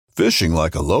Fishing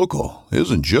like a local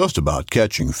isn't just about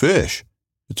catching fish.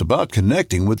 It's about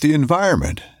connecting with the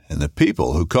environment and the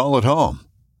people who call it home.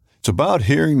 It's about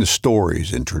hearing the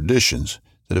stories and traditions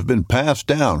that have been passed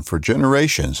down for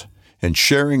generations and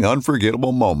sharing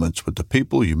unforgettable moments with the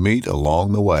people you meet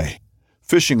along the way.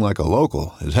 Fishing like a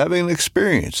local is having an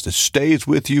experience that stays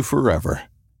with you forever.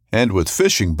 And with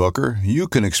Fishing Booker, you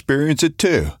can experience it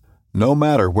too, no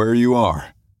matter where you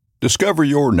are. Discover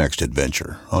your next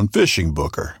adventure on Fishing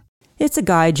Booker. It's a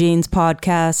Guy Jeans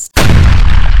podcast.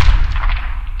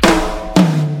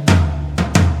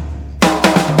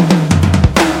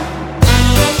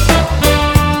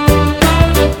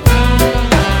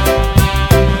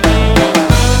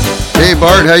 Hey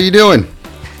Bart, how you doing?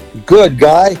 Good,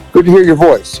 Guy. Good to hear your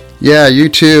voice. Yeah, you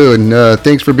too, and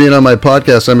thanks for being on my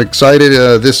podcast. I'm excited.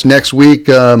 This next week,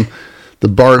 the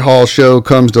Bart Hall show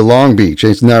comes to Long Beach.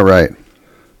 Isn't that right?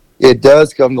 It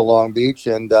does come to Long Beach,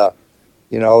 and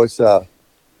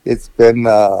it's been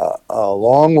a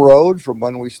long road from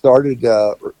when we started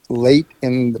late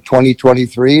in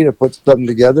 2023 to put something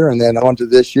together, and then on to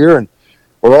this year, and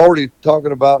we're already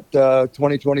talking about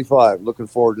 2025. Looking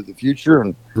forward to the future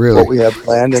and what we have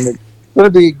planned, and it's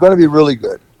going to be really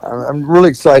good. I'm really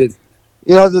excited.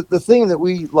 You know, the thing that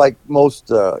we like most,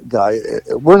 Guy,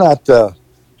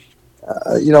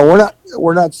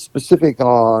 we're not specific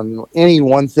on any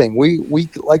one thing. We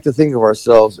like to think of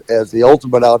ourselves as the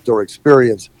ultimate outdoor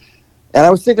experience. And I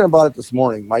was thinking about it this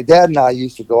morning. My dad and I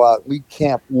used to go out. We'd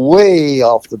camp way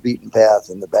off the beaten path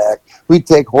in the back. We'd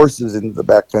take horses into the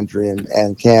back country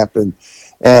and camp and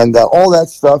all that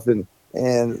stuff. And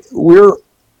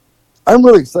I'm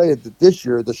really excited that this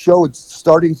year the show is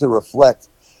starting to reflect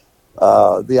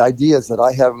the ideas that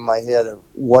I have in my head of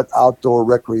what outdoor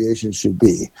recreation should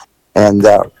be. And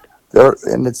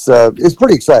it's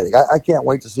pretty exciting. I can't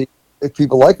wait to see if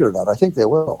people like it or not. I think they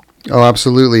will. Oh,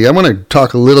 absolutely. I want to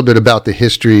talk a little bit about the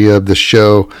history of the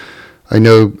show. I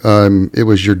know it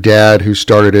was your dad who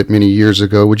started it many years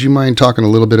ago. Would you mind talking a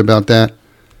little bit about that?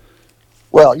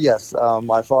 Well, yes.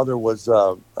 My father was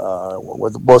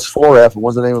 4F and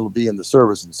wasn't able to be in the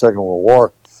service in the Second World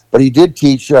War, but he did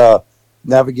teach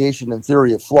navigation and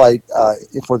theory of flight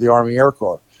for the Army Air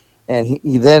Corps. And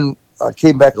he then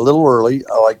came back a little early,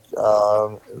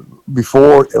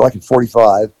 in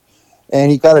 45. And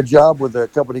he got a job with a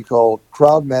company called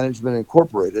Crowd Management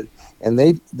Incorporated, and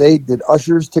they did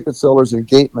ushers, ticket sellers, and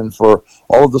gatemen for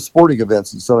all of the sporting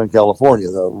events in Southern California: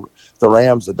 the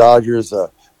Rams, the Dodgers,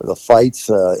 the fights,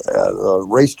 the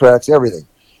racetracks, everything.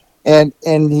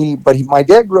 My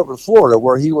dad grew up in Florida,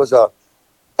 where he was a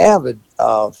avid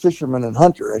fisherman and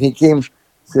hunter, and he came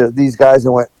to these guys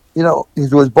and went, to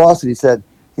his boss, and he said,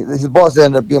 his boss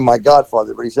ended up being my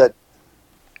godfather, but he said,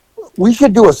 "We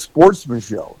should do a sportsman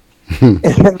show."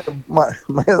 And my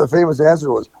other famous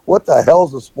answer was, "What the hell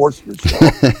is a sportsman show?"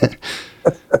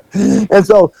 And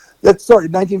so that started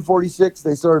in 1946.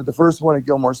 They started the first one at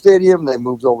Gilmore Stadium. They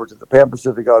moved over to the Pan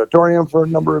Pacific Auditorium for a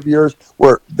number of years,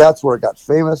 that's where it got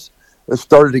famous. It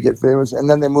started to get famous. And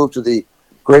then they moved to the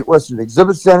Great Western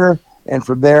Exhibit Center. And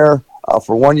from there,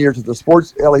 for 1 year to the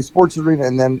LA Sports Arena,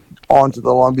 and then on to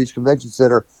the Long Beach Convention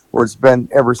Center, where it's been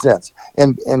ever since.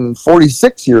 And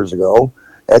 46 years ago,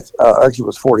 actually it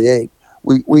was 48,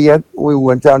 we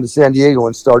went down to San Diego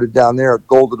and started down there at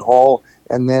Golden Hall,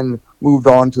 and then moved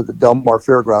on to the Del Mar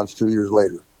Fairgrounds 2 years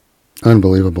later.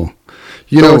 Unbelievable.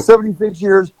 So 76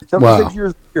 years Wow.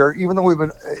 years here, even though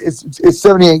it's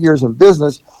 78 years in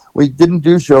business, we didn't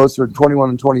do shows for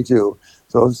 21 and 22.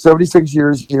 So 76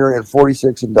 years here and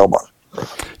 46 in Del Mar.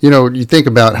 You think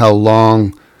about how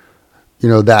long,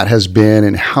 that has been,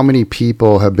 and how many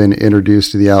people have been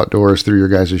introduced to the outdoors through your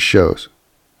guys' shows.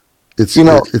 It's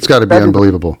got to be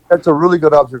unbelievable. That's a really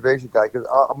good observation, Guy, because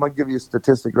I'm going to give you a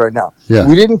statistic right now. Yeah.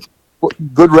 We didn't put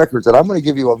good records, and I'm going to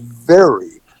give you a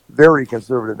very, very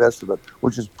conservative estimate,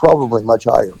 which is probably much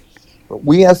higher. But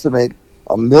we estimate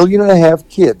 1.5 million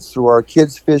kids through our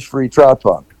Kids Fish Free Trout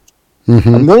Pond.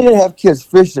 Mm-hmm. 1.5 million kids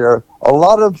fish there, a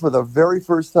lot of them for the very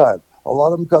first time. A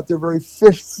lot of them got their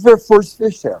first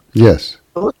fish there. Yes.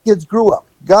 Those kids grew up,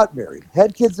 got married,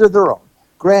 had kids of their own,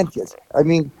 grandkids. I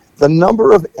mean, the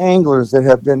number of anglers that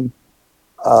have been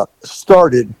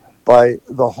started by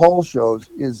the Hall shows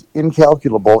is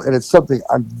incalculable, and it's something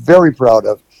I'm very proud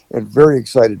of and very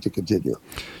excited to continue.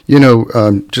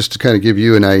 Just to kind of give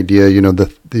you an idea,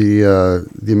 the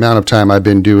amount of time I've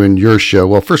been doing your show.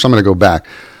 Well, first I'm going to go back.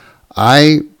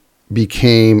 I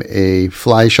became a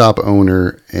fly shop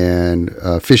owner and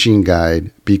fishing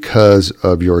guide because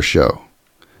of your show.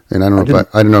 And I don't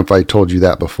know if I told you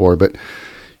that before, but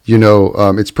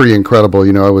it's pretty incredible.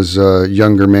 I was a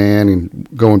younger man and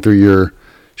going through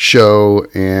show,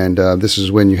 and this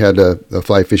is when you had a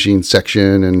fly fishing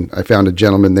section, and I found a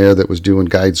gentleman there that was doing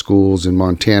guide schools in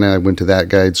Montana. I went to that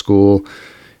guide school,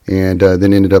 and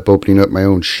then ended up opening up my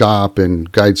own shop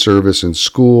and guide service and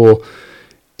school.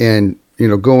 And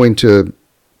going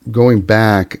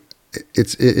back,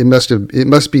 it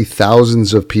must be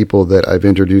thousands of people that I've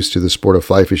introduced to the sport of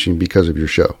fly fishing because of your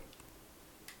show.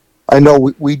 I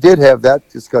know we did have that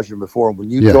discussion before.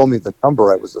 When you told me the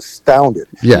number, I was astounded.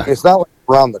 Yeah. It's not like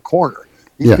around the corner.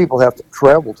 These people have to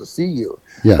travel to see you.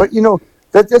 Yeah. But,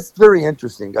 that's very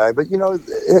interesting, Guy. But,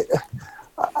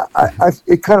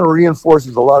 it kind of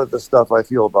reinforces a lot of the stuff I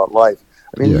feel about life.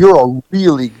 I mean, you're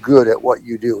really good at what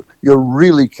you do. You're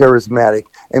really charismatic,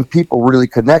 and people really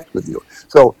connect with you.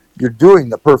 So you're doing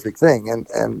the perfect thing,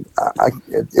 and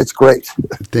it's great.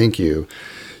 Thank you.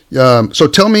 So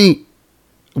tell me,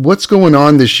 what's going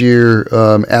on this year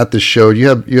at the show?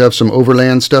 You have some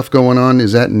overland stuff going on.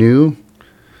 Is that new?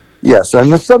 Yes,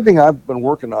 and it's something I've been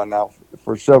working on now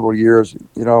for several years.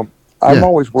 I'm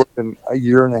always working a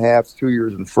year and a half, 2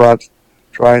 years in front,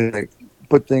 trying to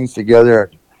put things together,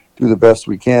 do the best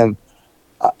we can.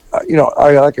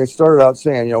 Like I started out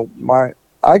saying,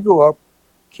 I grew up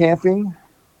camping,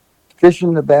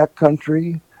 fishing the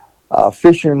backcountry,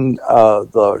 fishing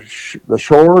the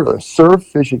shore, the surf,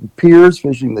 fishing piers,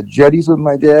 fishing the jetties with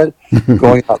my dad,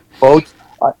 going out boats.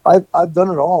 I've done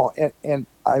it all, and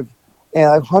I've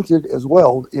hunted as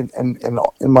well in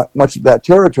much of that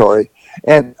territory.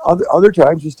 And other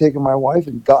times, just taken my wife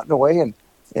and gotten away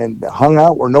and hung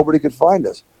out where nobody could find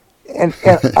us. And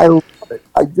I love it.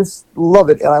 I just love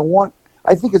it, and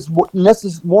I think it's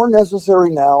more necessary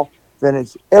now than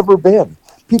it's ever been.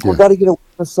 People got to get away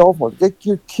from the cell phones. Get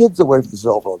your kids away from the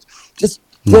cell phones. Just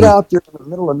get out there in the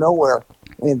middle of nowhere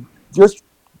and just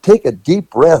take a deep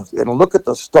breath and look at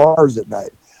the stars at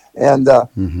night. And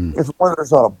if whether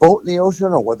it's on a boat in the ocean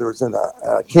or whether it's in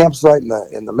a campsite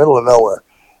in the middle of nowhere.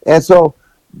 And so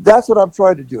that's what I'm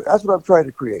trying to do. That's what I'm trying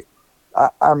to create.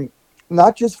 I'm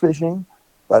not just fishing,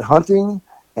 but hunting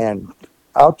and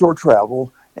outdoor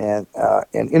travel and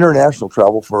international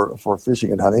travel for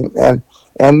fishing and hunting.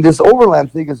 And this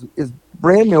overland thing is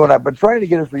brand new, and I've been trying to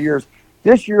get it for years.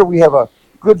 This year we have a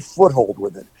good foothold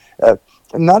with it.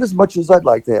 Not as much as I'd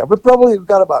like to have, but probably we've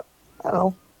got about,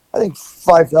 I think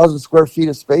 5,000 square feet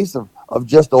of space of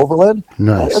just overland.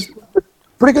 Nice. That's a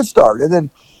pretty good start. And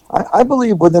then I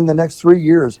believe within the next 3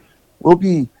 years,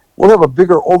 we'll have a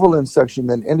bigger overland section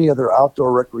than any other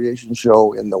outdoor recreation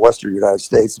show in the Western United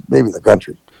States, maybe the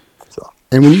country. So.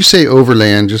 And when you say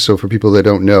overland, just so for people that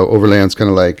don't know, overland's kind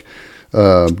of like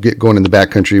going in the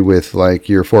backcountry with like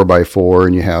your 4x4,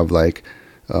 and you have like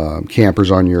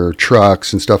campers on your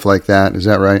trucks and stuff like that. Is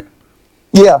that right?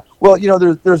 Yeah. Well,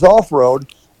 there's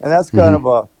off-road, and that's kind of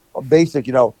a basic,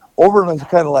 overland's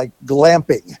kind of like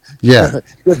glamping. Yeah.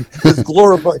 It's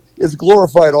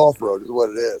glorified off-road is what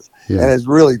it is. Yeah. And it's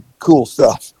really cool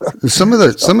stuff. Some of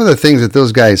the things that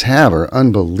those guys have are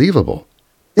unbelievable.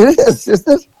 It is. It's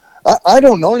this. I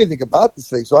don't know anything about this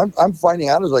thing, so I'm finding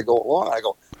out as I go along. I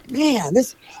go, man,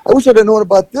 I wish I'd have known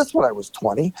about this when I was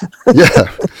 20.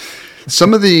 Yeah.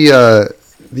 Some of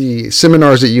the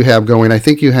seminars that you have going, I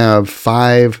think you have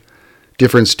 5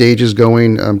 different stages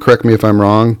going. Correct me if I'm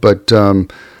wrong, but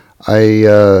I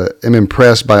am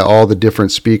impressed by all the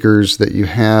different speakers that you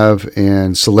have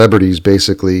and celebrities,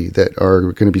 basically, that are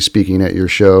going to be speaking at your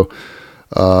show.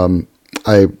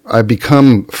 I've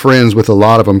become friends with a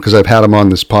lot of them because I've had them on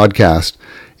this podcast,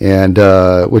 and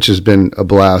which has been a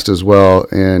blast as well.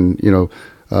 And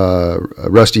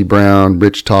Rusty Brown,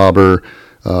 Rich Tauber,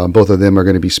 both of them are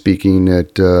going to be speaking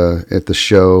at the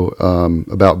show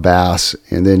about bass.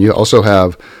 And then you also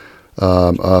have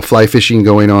fly fishing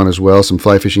going on as well, some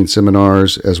fly fishing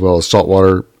seminars as well as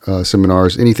saltwater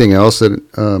seminars. Anything else that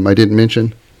I didn't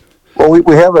mention? Well,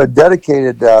 we have a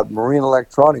dedicated marine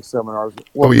electronics seminars.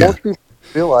 Well, most people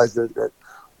realize that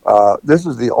this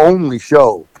is the only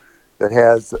show that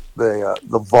has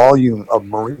the volume of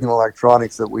marine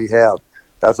electronics that we have.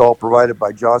 That's all provided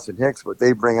by Johnson Hicks, but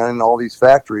they bring in all these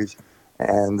factories,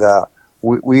 and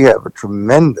we have a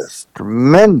tremendous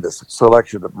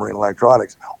selection of marine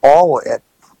electronics, all at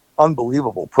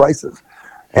unbelievable prices,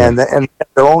 and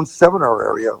their own seminar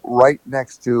area right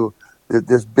next to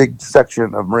this big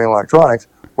section of marine electronics,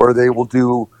 where they will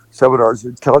do seminars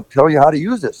and tell you how to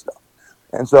use this stuff.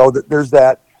 And so there's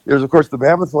that. There's, of course, the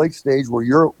Mammoth Lake stage where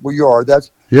you are.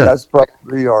 That's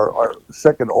probably our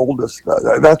second oldest.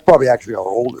 That's probably actually our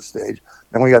oldest stage.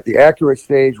 Then we got the Accurate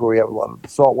stage where we have a lot of the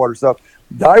saltwater stuff.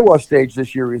 Daiwa stage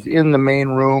this year is in the main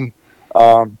room.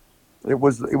 It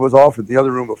was off at the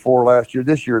other room before last year.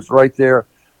 This year it's right there.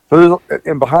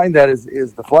 And behind that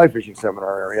is the fly fishing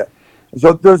seminar area.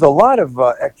 So there's a lot of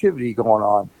activity going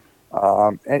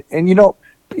on. And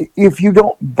if you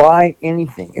don't buy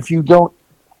anything, if you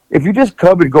just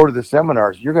come and go to the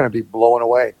seminars, you're going to be blown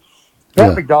away.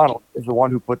 Pat McDonald is the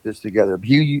one who put this together.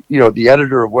 He, the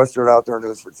editor of Western Outdoor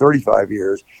News for 35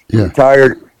 years. He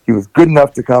retired. He was good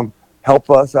enough to come help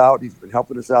us out. He's been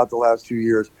helping us out the last 2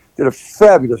 years. Did a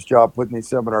fabulous job putting these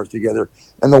seminars together.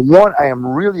 And the one I am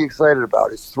really excited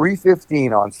about is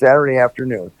 3:15 on Saturday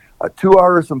afternoon, a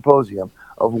 2-hour symposium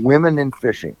of women in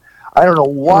fishing. I don't know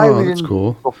why we didn't do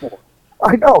it before.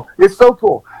 I know, it's so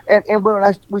cool. And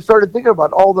when we started thinking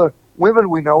about all the women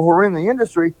we know who are in the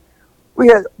industry, we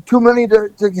had too many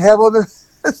to have on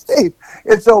the stage.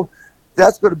 And so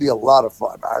that's going to be a lot of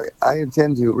fun. I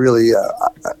intend to really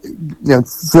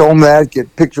film that,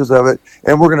 get pictures of it,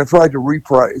 and we're going to try to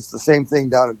reprise the same thing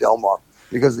down in Del Mar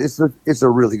because it's a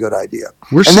really good idea.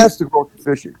 That's the growth of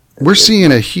fishing. We're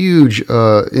seeing a huge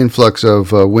influx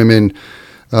of women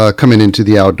coming into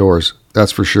the outdoors.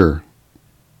 That's for sure.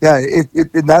 Yeah,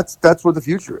 and that's where the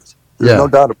future is. There's no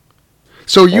doubt about it.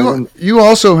 So you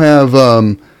also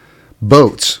have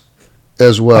boats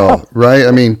as well, right?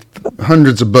 I mean,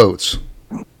 hundreds of boats.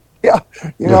 Yeah,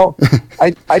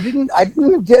 I didn't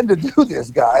intend to do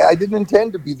this, Guy. I didn't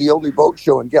intend to be the only boat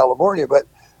show in California, but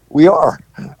we are.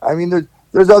 I mean,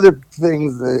 there's other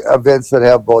things, events that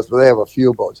have boats, but they have a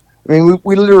few boats. I mean,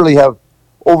 we literally have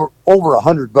over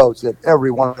 100 boats at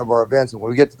every one of our events, and when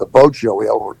we get to the boat show, we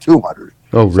have over 200.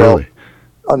 Oh, really?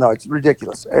 So, no, it's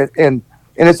ridiculous, and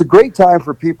it's a great time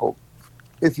for people.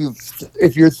 If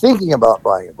you're thinking about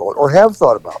buying a boat or have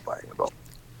thought about buying a boat,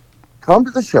 come to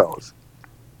the shows.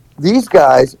 These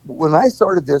guys, when I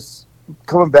started this,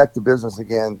 coming back to business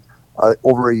again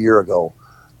over a year ago,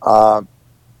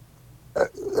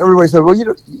 everybody said, "Well, you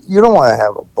don't want to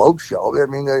have a boat show." I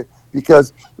mean,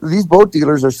 because these boat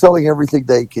dealers are selling everything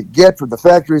they could get from the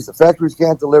factories. The factories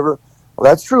can't deliver. Well,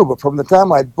 that's true, but from the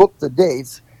time I booked the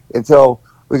dates until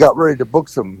we got ready to book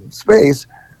some space,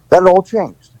 that all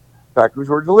changed. Factories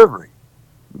were delivering.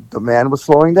 Demand was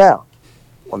slowing down.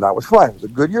 Well, that was fine. It was a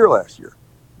good year last year.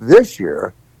 This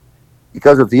year,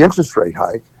 because of the interest rate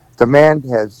hike, demand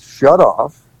has shut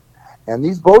off, and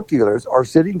these boat dealers are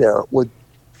sitting there with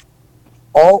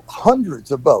all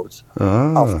hundreds of boats,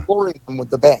 flooring them with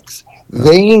the banks.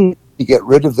 They need to get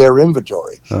rid of their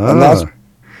inventory, and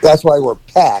that's why we're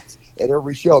packed at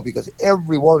every show, because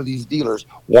every one of these dealers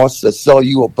wants to sell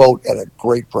you a boat at a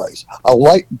great price,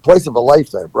 price of a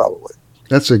lifetime, probably.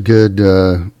 That's a good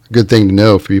thing to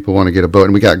know if people want to get a boat.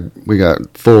 And we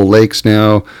got full lakes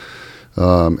now.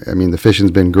 I mean, the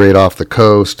fishing's been great off the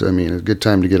coast. I mean, it's a good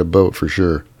time to get a boat for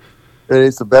sure.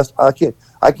 It's the best. I've been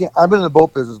in the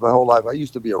boat business my whole life. I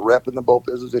used to be a rep in the boat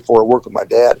business before I worked with my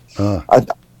dad.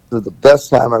 It's the best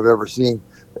time I've ever seen.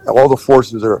 All the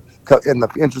forces are, and the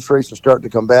interest rates are starting to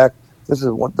come back. This is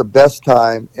the best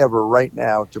time ever right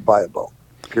now to buy a boat,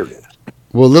 period.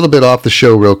 Well, a little bit off the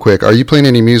show real quick. Are you playing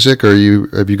any music, or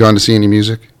have you gone to see any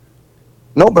music?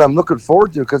 No, but I'm looking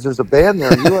forward to it because there's a band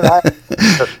there.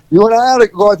 You and I ought to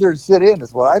go out there and sit in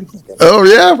is what I'm thinking. Oh,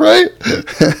 yeah, right?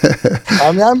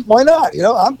 I mean, why not?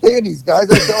 I'm paying these guys.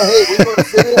 I go, hey, we're going to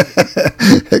sit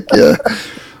in. Heck yeah.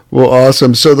 Well,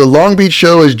 awesome. So the Long Beach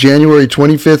show is January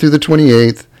 25th through the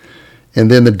 28th. And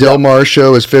then the Del Mar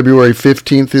show is February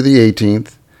 15th through the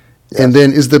 18th. Yes. And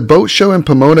then is the boat show in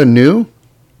Pomona new?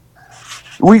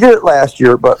 We did it last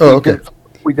year, but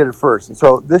we did it first. And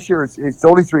so this year it's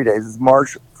only 3 days. It's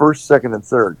March 1st, 2nd, and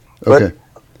 3rd. But, okay.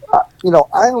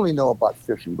 I only know about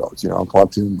fishing boats,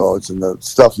 pontoon boats and the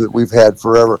stuff that we've had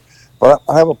forever. But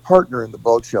I have a partner in the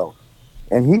boat show.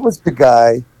 And he was the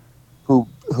guy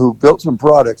who built some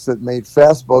products that made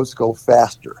fast boats go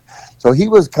faster. So he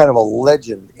was kind of a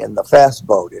legend in the fast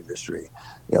boat industry,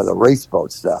 the race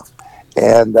boat stuff.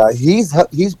 And he's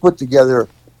put together.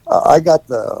 I got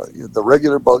the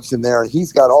regular boats in there, and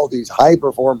he's got all these high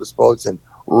performance boats and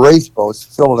race boats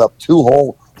filling up 2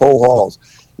 whole halls.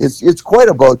 It's quite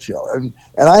a boat show, and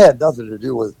I had nothing to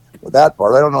do with that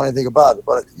part. I don't know anything about it,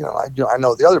 but I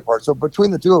know the other part. So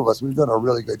between the two of us, we've done a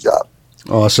really good job.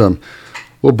 Awesome.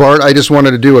 Well, Bart, I just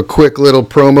wanted to do a quick little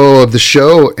promo of the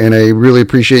show, and I really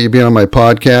appreciate you being on my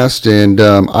podcast, and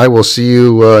I will see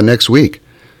you next week.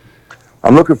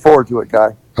 I'm looking forward to it,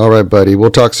 Guy. All right, buddy. We'll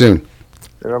talk soon.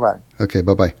 Bye-bye. Okay,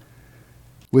 bye-bye.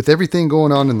 With everything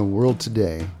going on in the world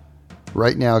today,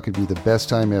 right now could be the best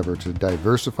time ever to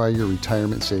diversify your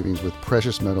retirement savings with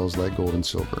precious metals like gold and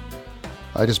silver.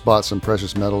 I just bought some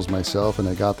precious metals myself, and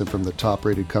I got them from the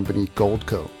top-rated company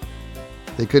Goldco.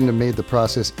 They couldn't have made the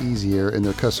process easier, and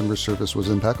their customer service was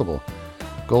impeccable.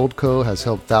 Goldco has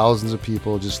helped thousands of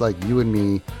people just like you and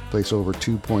me place over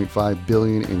 $2.5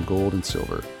 billion in gold and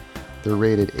silver. They're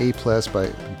rated A+ by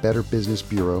Better Business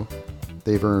Bureau.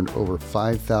 They've earned over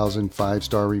 5,000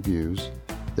 five-star reviews.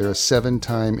 They're a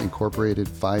 7-time Incorporated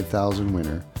 5,000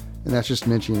 winner. And that's just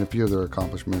mentioning a few of their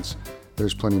accomplishments.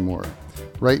 There's plenty more.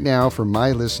 Right now, for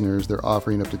my listeners, they're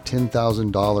offering up to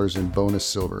 $10,000 in bonus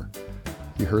silver.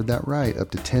 You heard that right, up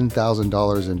to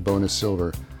 $10,000 in bonus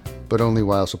silver, but only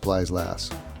while supplies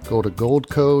last. Go to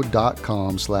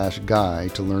goldco.com/guy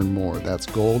to learn more. That's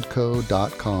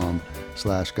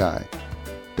goldco.com/guy.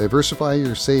 Diversify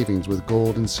your savings with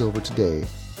gold and silver today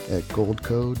at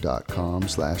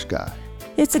goldco.com/guy.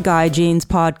 It's a Guy Jeans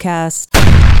podcast.